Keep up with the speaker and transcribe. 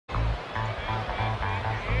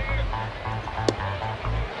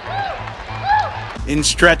In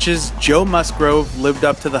stretches, Joe Musgrove lived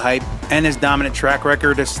up to the hype and his dominant track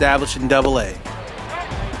record established in Double A.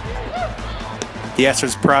 The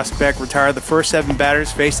Astros prospect retired the first 7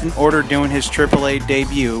 batters faced in order during his Triple A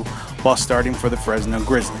debut while starting for the Fresno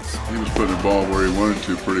Grizzlies. He was putting the ball where he wanted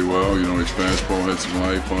to pretty well. You know, his fastball had some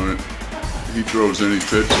life on it. He throws any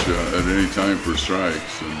pitch at any time for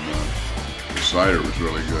strikes, and the slider was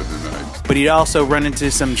really good tonight. But he'd also run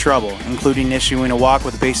into some trouble, including issuing a walk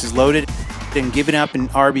with the bases loaded and giving up an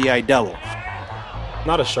RBI double.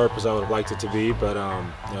 Not as sharp as I would have liked it to be, but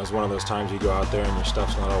you know, it's one of those times you go out there and your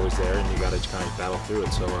stuff's not always there, and you got to kind of battle through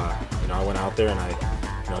it. So you know, I went out there and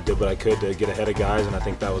I did what I could to get ahead of guys, and I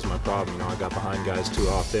think that was my problem. You know, I got behind guys too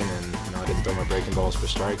often, and you know, I didn't throw my breaking balls for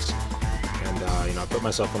strikes, and you know, I put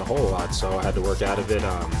myself in a hole a lot. So I had to work out of it. You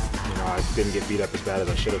know, I didn't get beat up as bad as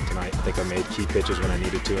I should have tonight. I think I made key pitches when I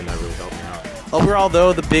needed to, and that really helped me out. Overall,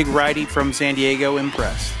 though, the big righty from San Diego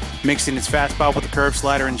impressed. Mixing his fastball with the curve,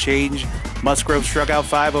 slider, and change, Musgrove struck out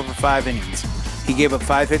 5 over 5 innings. He gave up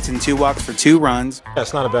 5 hits and 2 walks for 2 runs. Yeah,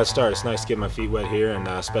 it's not a bad start. It's nice to get my feet wet here, and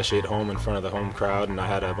especially at home in front of the home crowd. And I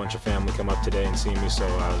had a bunch of family come up today and see me, so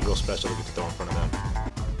it was real special to get to throw in front of them.